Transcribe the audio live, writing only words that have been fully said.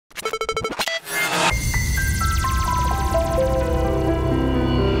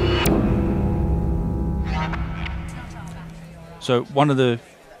So one of the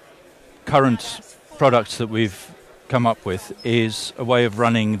current products that we've come up with is a way of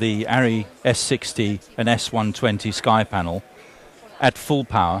running the ARRI S60 and S120 Sky panel at full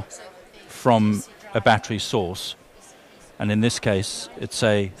power from a battery source. And in this case, it's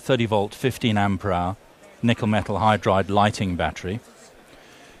a 30 volt, 15 ampere hour nickel metal hydride lighting battery.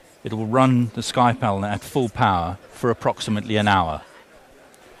 It will run the Sky panel at full power for approximately an hour.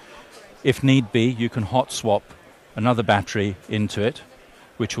 If need be, you can hot swap another battery into it,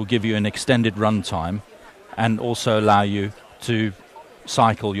 which will give you an extended run time and also allow you to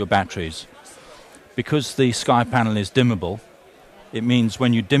cycle your batteries. Because the Sky panel is dimmable, it means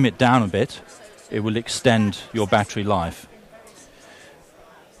when you dim it down a bit, it will extend your battery life.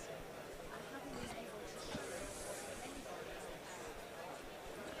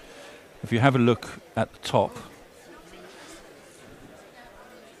 If you have a look at the top,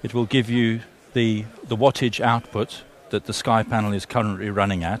 it will give you the wattage output that the Sky panel is currently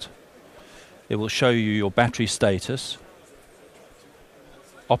running at. It will show you your battery status.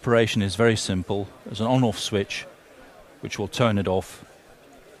 Operation is very simple. There's an on-off switch which will turn it off,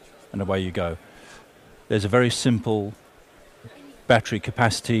 and away you go. There's a very simple battery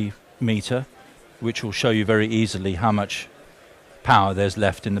capacity meter which will show you very easily how much power there's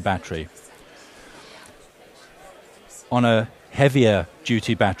left in the battery. On a heavier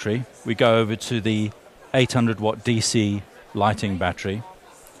duty battery, we go over to the 800 watt DC lighting battery,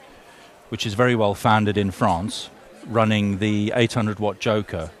 which is very well founded in France, running the 800 watt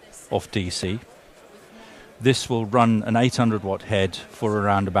Joker off DC. This will run an 800 watt head for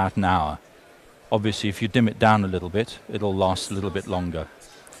around about an hour. Obviously, if you dim it down a little bit, it'll last a little bit longer.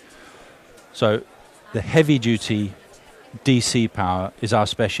 So the heavy duty DC power is our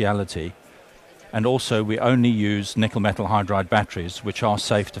speciality, and also we only use nickel metal hydride batteries which are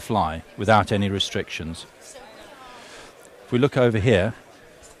safe to fly without any restrictions. If we look over here,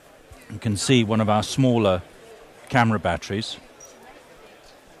 you can see one of our smaller camera batteries,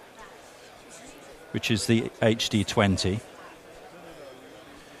 which is the HD20.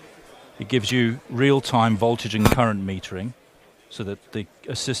 It gives you real-time voltage and current metering so that the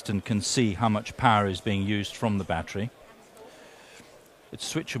assistant can see how much power is being used from the battery.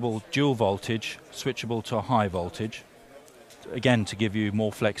 It's switchable dual voltage, switchable to a high voltage, again to give you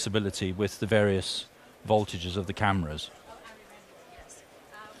more flexibility with the various voltages of the cameras.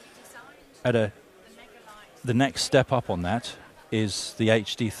 The next step up on that is the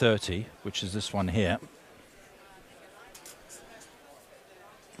HD30, which is this one here.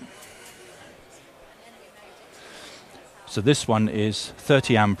 So this one is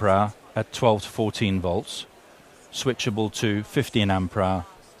 30 ampere hour at 12 to 14 volts. Switchable to 15 ampere hour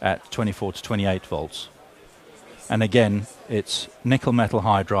at 24 to 28 volts. And again, it's nickel metal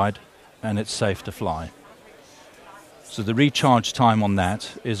hydride and it's safe to fly. So the recharge time on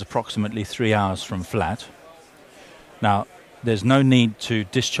that is approximately 3 hours from flat. Now, there's no need to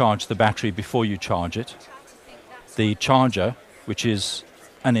discharge the battery before you charge it. The charger, which is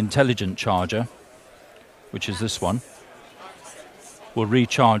an intelligent charger, which is this one, will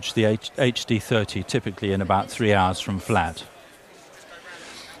recharge the HD30 typically in about 3 hours from flat.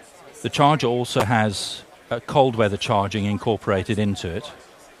 The charger also has a cold weather charging incorporated into it,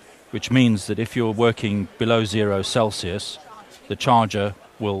 which means that if you're working below 0 Celsius, the charger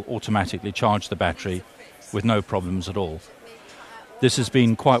will automatically charge the battery with no problems at all. This has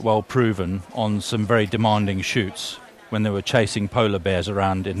been quite well proven on some very demanding shoots when they were chasing polar bears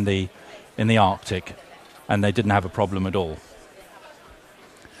around in the Arctic, and they didn't have a problem at all.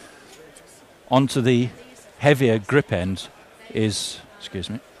 Onto the heavier grip end is, excuse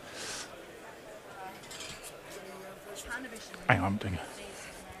me, hang on, I'm doing it.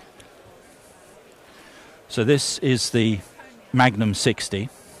 So this is the Magnum 60.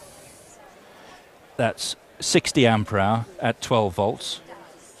 That's 60 ampere hour at 12 volts,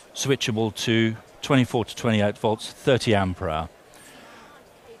 switchable to 24 to 28 volts, 30 ampere hour.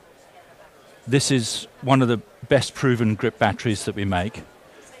 This is one of the best proven grip batteries that we make,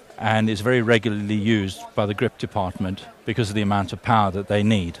 and is very regularly used by the grip department because of the amount of power that they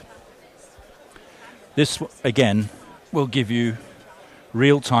need. This, again, will give you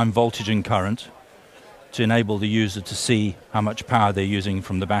real-time voltage and current to enable the user to see how much power they're using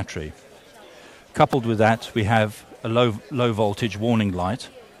from the battery. Coupled with that, we have a low voltage warning light,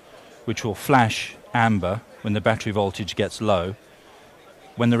 which will flash amber when the battery voltage gets low.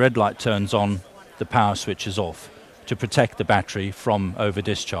 When the red light turns on, the power switch is off, to protect the battery from over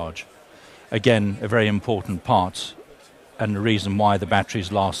discharge. Again, a very important part and the reason why the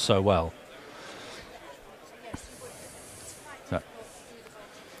batteries last so well.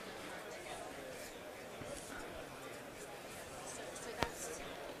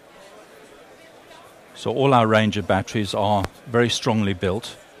 So all our range of batteries are very strongly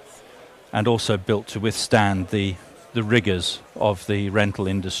built and also built to withstand the rigours of the rental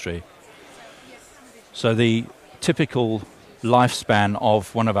industry. So the typical lifespan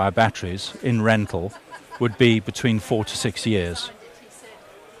of one of our batteries in rental would be between 4 to 6 years,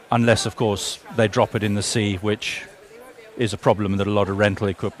 unless, of course, they drop it in the sea, which is a problem that a lot of rental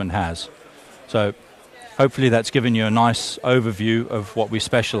equipment has. So hopefully that's given you a nice overview of what we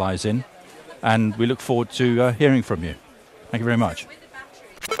specialise in, and we look forward to hearing from you. Thank you very much.